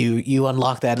and you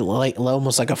unlock that like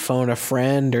almost like a phone a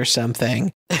friend or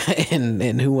something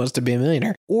in Who Wants to Be a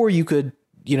Millionaire. Or you could,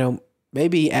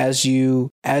 maybe as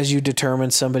you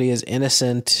determine somebody is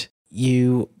innocent,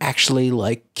 you actually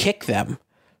like kick them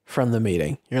from the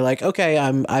meeting. You're like, okay,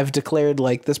 I've declared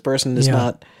like this person is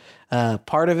not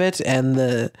part of it, and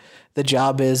the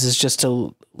job is just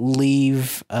to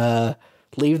leave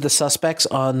the suspects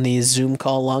on the Zoom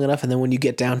call long enough, and then when you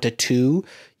get down to 2,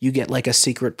 you get like a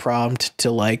secret prompt to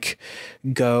like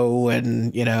go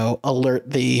and alert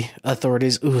the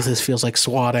authorities. Ooh, this feels like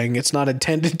swatting. It's not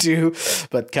intended to,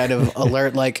 but kind of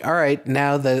alert like, all right,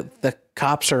 now the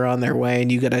cops are on their way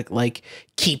and you gotta like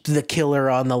keep the killer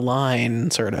on the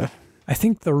line, sort of. I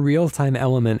think the real-time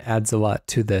element adds a lot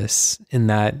to this, in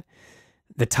that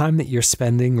the time that you're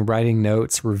spending writing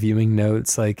notes, reviewing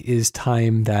notes, like, is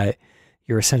time that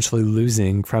you're essentially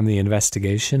losing from the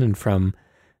investigation and from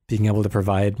being able to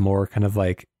provide more kind of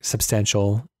like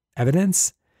substantial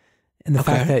evidence. And the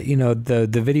fact that,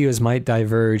 the videos might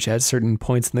diverge at certain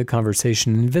points in the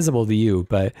conversation, invisible to you,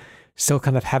 but still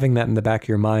kind of having that in the back of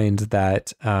your mind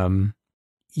that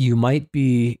you might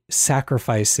be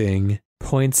sacrificing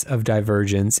points of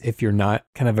divergence if you're not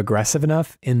kind of aggressive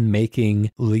enough in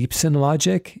making leaps in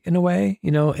logic in a way,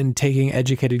 and taking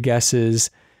educated guesses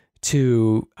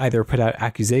to either put out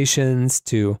accusations,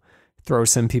 to throw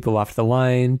some people off the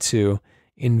line, to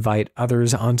invite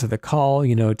others onto the call,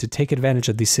 to take advantage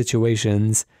of these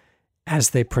situations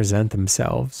as they present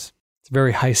themselves. It's a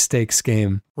very high stakes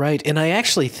game. Right. And I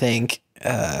actually think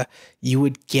you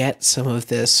would get some of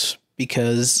this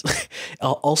because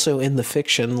also in the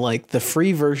fiction, like the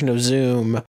free version of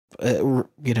Zoom,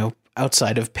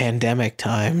 outside of pandemic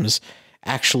times,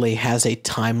 actually has a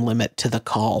time limit to the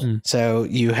call. So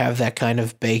you have that kind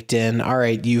of baked in. All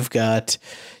right, you've got,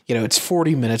 it's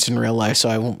 40 minutes in real life.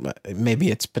 So maybe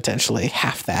it's potentially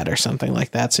half that or something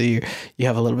like that. So you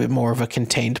have a little bit more of a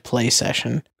contained play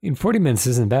session. 40 minutes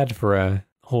isn't bad for a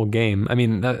whole game. I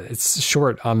mean, it's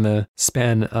short on the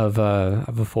span of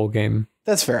a full game.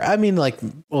 That's fair. I mean,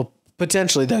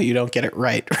 potentially though, you don't get it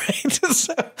right.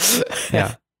 So,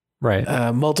 yeah. Right.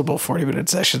 Multiple 40-minute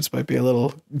sessions might be a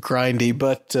little grindy,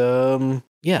 but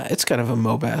it's kind of a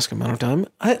Mobask amount of time.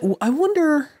 I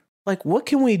wonder, what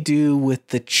can we do with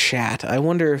the chat? I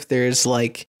wonder if there's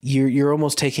you're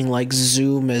almost taking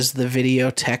Zoom as the video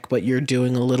tech, but you're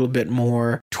doing a little bit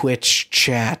more Twitch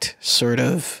chat sort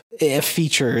of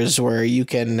features where you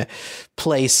can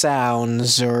play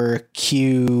sounds or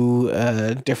cue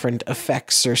different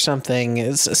effects or something.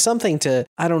 It's something to,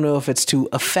 I don't know if it's to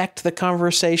affect the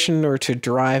conversation or to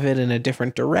drive it in a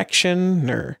different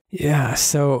direction or. Yeah.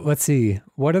 So let's see.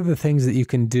 What are the things that you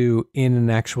can do in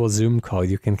an actual Zoom call?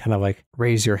 You can kind of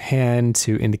raise your hand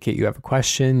to indicate you have a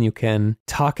question. You can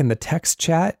talk in the text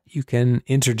chat. You can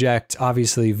interject,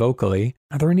 obviously, vocally.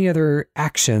 Are there any other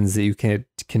actions that you can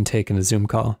take in a Zoom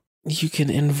call? You can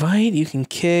invite, you can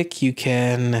kick, you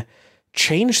can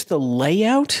change the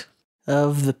layout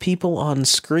of the people on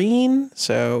screen.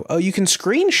 So, you can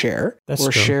screen share. That's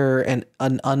or true. Share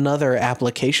another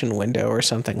application window or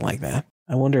something like that.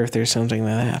 I wonder if there's something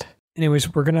like that.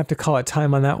 Anyways, we're going to have to call it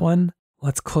time on that one.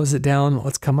 Let's close it down.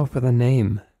 Let's come up with a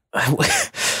name.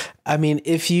 I mean,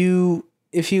 if you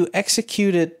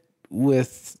execute it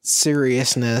with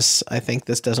seriousness, I think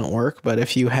this doesn't work. But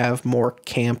if you have more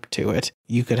camp to it,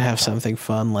 you could have something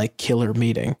fun like Killer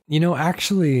Meeting.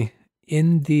 Actually,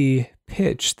 in the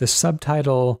pitch, the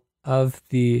subtitle of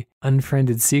the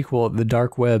unfriended sequel, The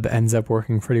Dark Web, ends up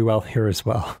working pretty well here as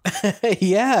well.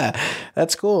 Yeah,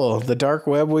 that's cool. The dark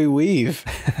web we weave.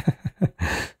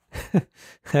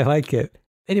 I like it.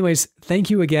 Anyways, thank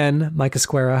you again, Mike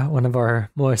Esquera, one of our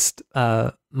most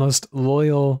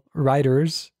loyal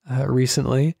writers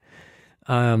recently.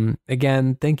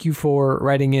 Again, thank you for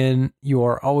writing in. You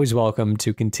are always welcome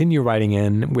to continue writing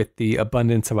in with the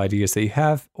abundance of ideas that you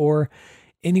have, or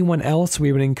anyone else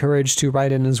we would encourage to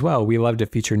write in as well. We love to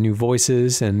feature new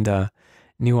voices and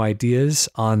new ideas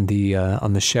on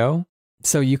the show.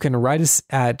 So you can write us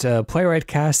at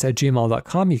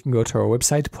playwrightcast@gmail.com. You can go to our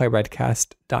website,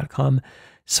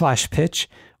 playwrightcast.com/pitch,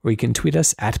 or you can tweet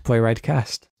us at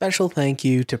playwrightcast. Special thank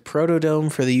you to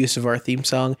Protodome for the use of our theme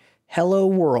song, Hello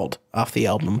World, off the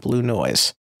album Blue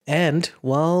Noise. And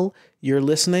while you're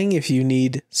listening, if you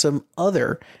need some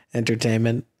other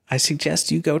entertainment, I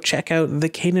suggest you go check out the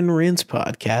Kane and Rince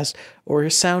podcast or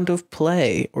Sound of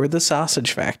Play or The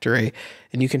Sausage Factory,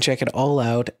 and you can check it all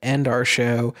out and our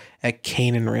show at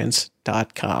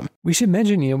kaneandrince.com. We should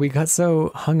mention, we got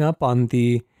so hung up on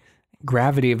the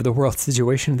gravity of the world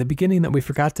situation at the beginning that we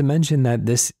forgot to mention that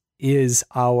this is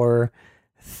our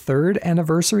 3rd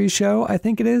anniversary show, I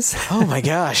think it is. Oh my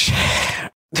gosh.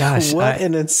 What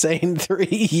an insane 3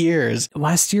 years.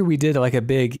 Last year we did a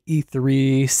big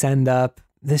E3 send up.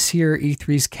 This year,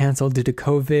 E3's canceled due to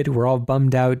COVID. We're all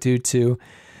bummed out due to,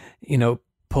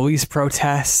 police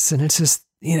protests. And it's just,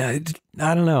 I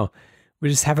don't know. We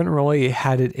just haven't really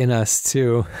had it in us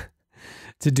to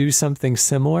do something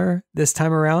similar this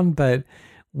time around. But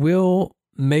we'll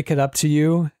make it up to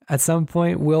you at some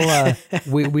point. We'll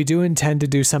we do intend to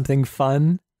do something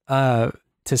fun to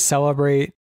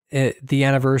celebrate the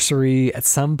anniversary at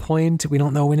some point. We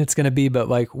don't know when it's going to be, but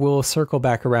like we'll circle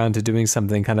back around to doing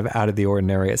something kind of out of the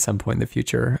ordinary at some point in the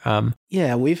future.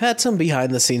 Yeah, we've had some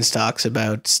behind the scenes talks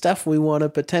about stuff we want to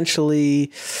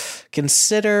potentially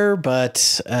consider,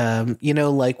 but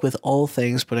like with all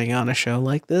things putting on a show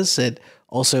like this, it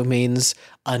also means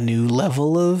a new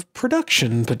level of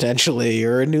production potentially,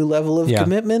 or a new level of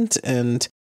commitment, and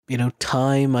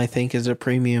time, I think, is a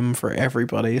premium for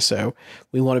everybody. So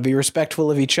we want to be respectful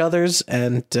of each other's,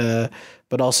 and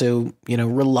but also,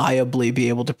 reliably be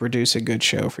able to produce a good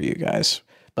show for you guys.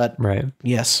 But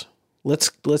yes,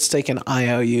 let's take an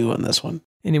IOU on this one.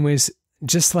 Anyways,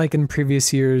 just like in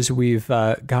previous years, we've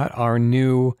got our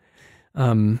new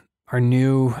podcast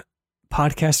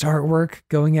artwork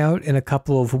going out in a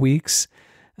couple of weeks.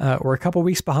 We're a couple of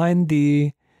weeks behind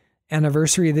the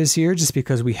anniversary this year just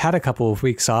because we had a couple of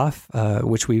weeks off,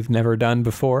 which we've never done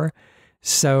before.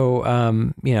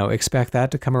 So, expect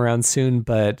that to come around soon.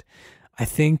 But I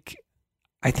think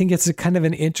it's a kind of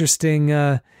an interesting,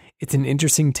 it's an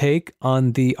interesting take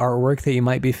on the artwork that you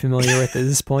might be familiar with at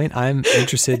this point. I'm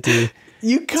interested to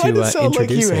You kind of sound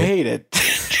like you hate it.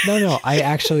 No, I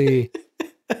actually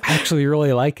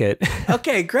really like it.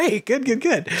 Okay, great.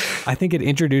 Good. I think it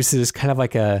introduces kind of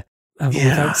like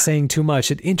without saying too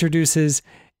much, it introduces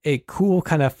a cool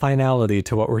kind of finality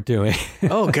to what we're doing.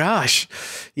 Oh gosh.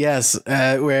 Yes.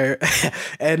 And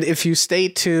if you stay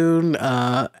tuned,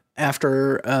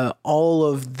 after all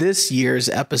of this year's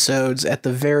episodes, at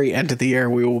the very end of the year,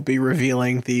 we will be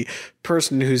revealing the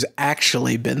person who's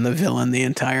actually been the villain the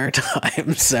entire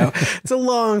time. So it's a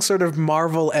long sort of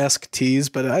Marvel-esque tease,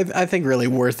 but I think really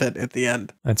worth it at the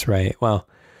end. That's right. Well,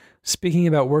 speaking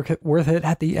about worth it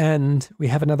at the end, we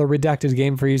have another redacted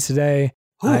game for you today.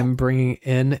 Ooh. I'm bringing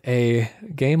in a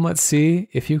game. Let's see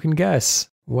if you can guess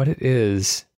what it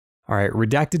is. All right,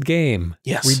 redacted game.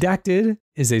 Yes. Redacted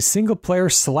is a single-player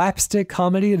slapstick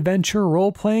comedy adventure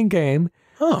role-playing game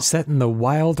set in the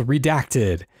wild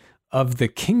Redacted of the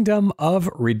Kingdom of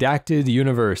Redacted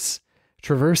universe.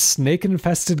 Traverse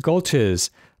snake-infested gulches,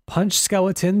 punch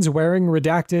skeletons wearing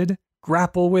Redacted,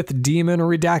 grapple with demon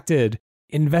Redacted,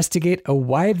 investigate a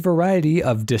wide variety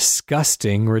of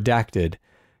disgusting Redacted,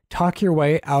 talk your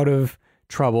way out of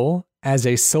trouble as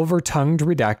a silver-tongued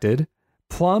Redacted,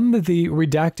 plumb the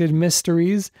Redacted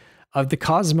mysteries of the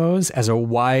cosmos as a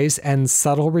wise and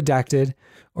subtle Redacted,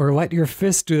 or let your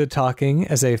fist do the talking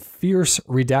as a fierce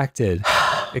Redacted.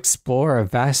 Explore a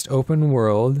vast open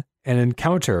world and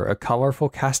encounter a colorful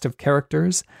cast of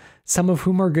characters, some of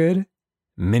whom are good,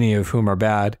 many of whom are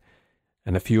bad,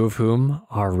 and a few of whom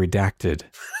are redacted.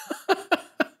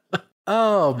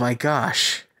 Oh my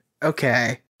gosh.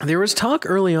 Okay. There was talk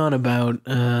early on about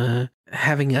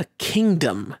having a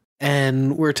kingdom,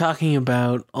 and we're talking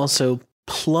about also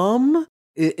plum.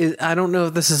 I don't know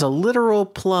if this is a literal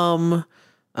plum.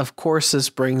 Of course, this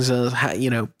brings us,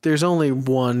 there's only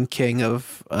one king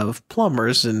of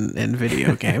plumbers in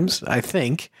video games, I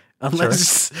think,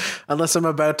 unless I'm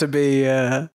about to be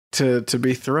to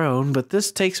be thrown. But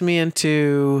this takes me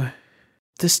into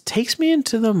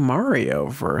the Mario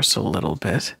verse a little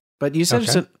bit. But you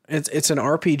said it's an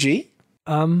RPG?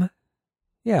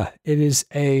 Yeah, it is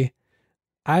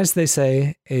as they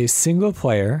say, a single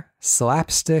player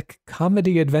slapstick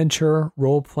comedy adventure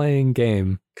role-playing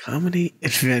game. Comedy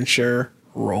adventure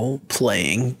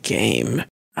role-playing game.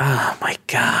 Oh my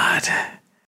god.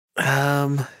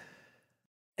 And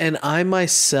I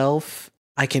myself,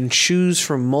 I can choose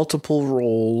from multiple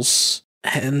roles,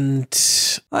 and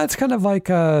it's kind of like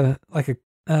a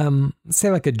say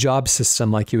like a job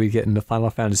system like you would get into Final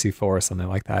Fantasy IV or something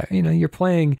like that. You're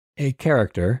playing a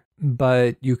character,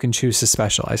 but you can choose to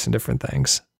specialize in different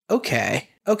things. Okay.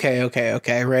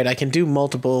 Right. I can do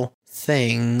multiple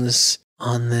things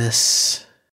on this.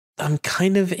 I'm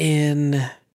kind of in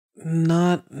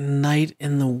not Night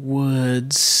in the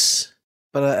Woods,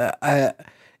 but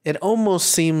it almost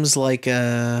seems like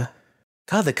is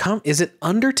it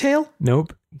Undertale?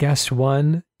 Nope. Guess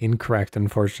one. Incorrect,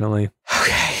 unfortunately.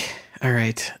 Okay. All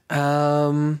right.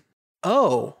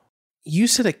 You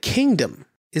said a kingdom.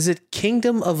 Is it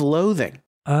Kingdom of Loathing?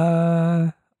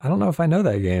 I don't know if I know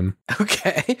that game.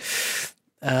 Okay.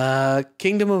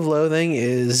 Kingdom of Loathing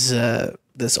is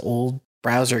this old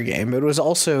browser game. It was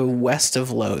also West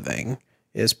of Loathing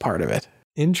is part of it.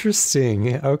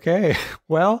 Interesting. Okay.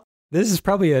 Well, this is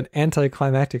probably an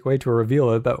anticlimactic way to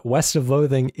reveal it, but West of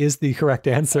Loathing is the correct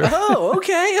answer. Oh,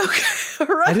 okay. All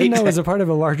right. I didn't know it was a part of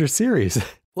a larger series.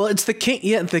 Well, it's the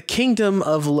Kingdom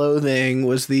of Loathing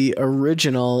was the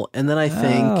original, and then I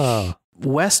think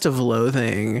West of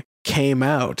Loathing came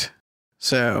out.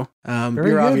 So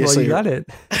you're obviously... Well, you got it.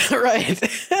 Right.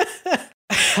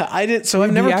 I did. So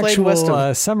I've never played West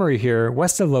of. Summary here: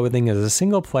 West of Loathing is a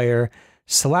single-player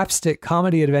slapstick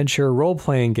comedy adventure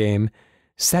role-playing game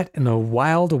set in the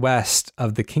wild west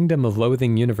of the Kingdom of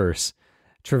Loathing universe.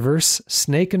 Traverse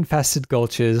snake-infested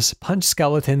gulches, punch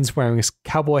skeletons wearing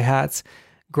cowboy hats,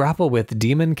 grapple with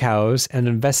demon cows, and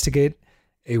investigate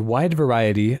a wide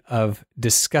variety of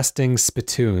disgusting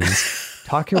spittoons.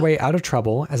 Talk your way out of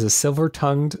trouble as a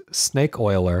silver-tongued snake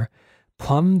oiler.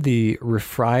 Plumb the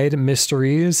refried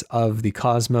mysteries of the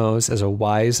cosmos as a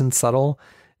wise and subtle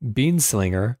bean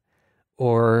slinger.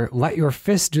 Or let your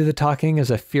fist do the talking as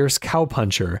a fierce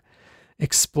cowpuncher.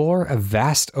 Explore a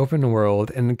vast open world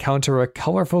and encounter a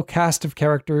colorful cast of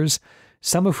characters,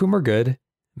 some of whom are good,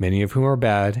 many of whom are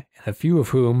bad, and a few of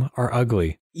whom are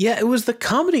ugly. Yeah, it was the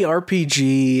comedy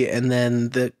RPG and then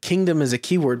the kingdom is a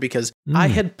keyword because I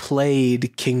had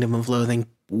played Kingdom of Loathing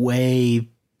way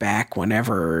back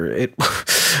whenever it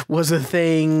was a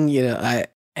thing,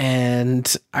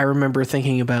 and I remember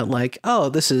thinking about like, oh,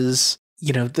 this is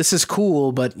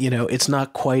cool, but it's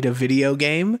not quite a video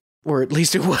game, or at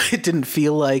least it didn't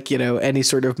feel like, any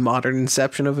sort of modern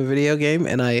inception of a video game.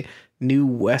 And I knew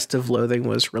West of Loathing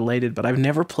was related, but I've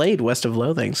never played West of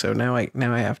Loathing. So now I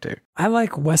have to. I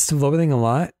like West of Loathing a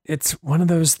lot. It's one of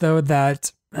those though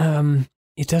that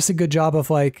it does a good job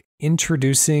of like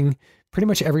introducing pretty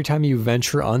much every time you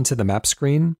venture onto the map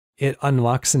screen, it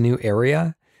unlocks a new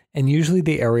area. And usually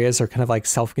the areas are kind of like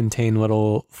self-contained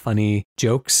little funny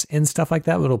jokes and stuff like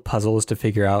that, little puzzles to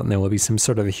figure out. And there will be some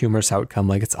sort of a humorous outcome.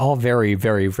 Like it's all very,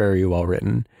 very, very well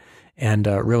written and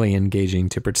really engaging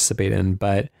to participate in.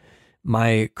 But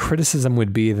my criticism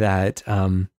would be that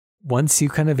once you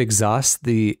kind of exhaust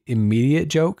the immediate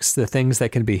jokes, the things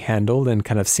that can be handled in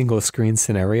kind of single screen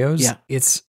scenarios,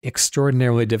 it's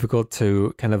extraordinarily difficult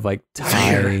to kind of like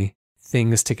tie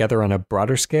things together on a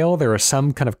broader scale. There are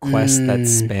some kind of quests that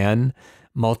span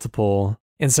multiple.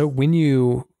 And so when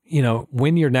you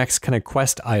win your next kind of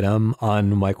quest item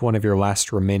on like one of your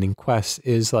last remaining quests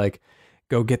is like,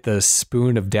 go get the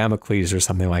spoon of Damocles or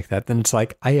something like that, then it's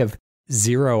like, I have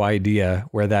zero idea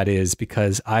where that is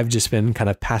because I've just been kind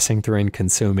of passing through and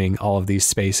consuming all of these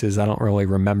spaces. I don't really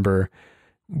remember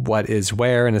what is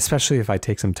where. And especially if I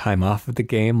take some time off of the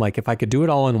game, like if I could do it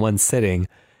all in one sitting,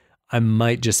 I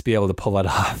might just be able to pull it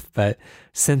off. But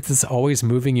since it's always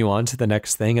moving you on to the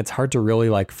next thing, it's hard to really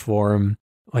like form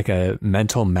like a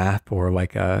mental map or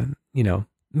like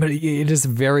but it is a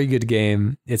very good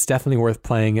game. It's definitely worth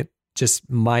playing. It just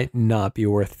might not be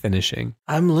worth finishing.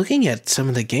 I'm looking at some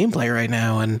of the gameplay right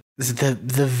now and the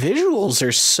visuals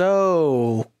are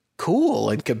so cool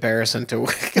in comparison to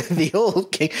the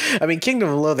old Kingdom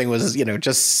of Loathing was,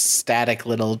 just static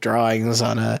little drawings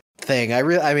on a thing.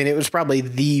 It was probably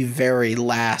the very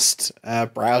last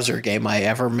browser game I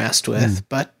ever messed with,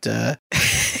 but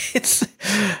it's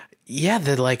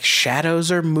the like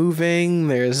shadows are moving,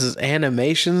 there's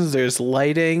animations, there's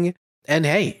lighting, and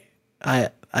hey,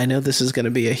 I know this is going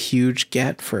to be a huge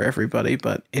get for everybody,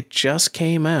 but it just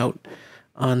came out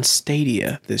on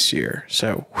Stadia this year.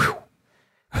 So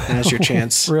now's your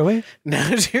chance. Really?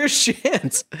 Now's your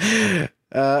chance.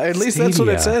 At least Stadia. That's what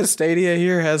it says. Stadia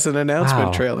here has an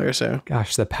announcement trailer. So,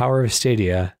 gosh, the power of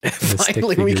Stadia.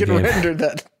 Finally, we can render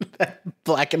that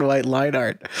black and white line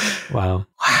art. Wow.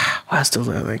 West of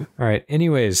Loathing. All right.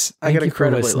 Anyways, thank you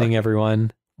for listening,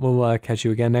 everyone. We'll catch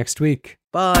you again next week.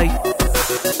 Bye.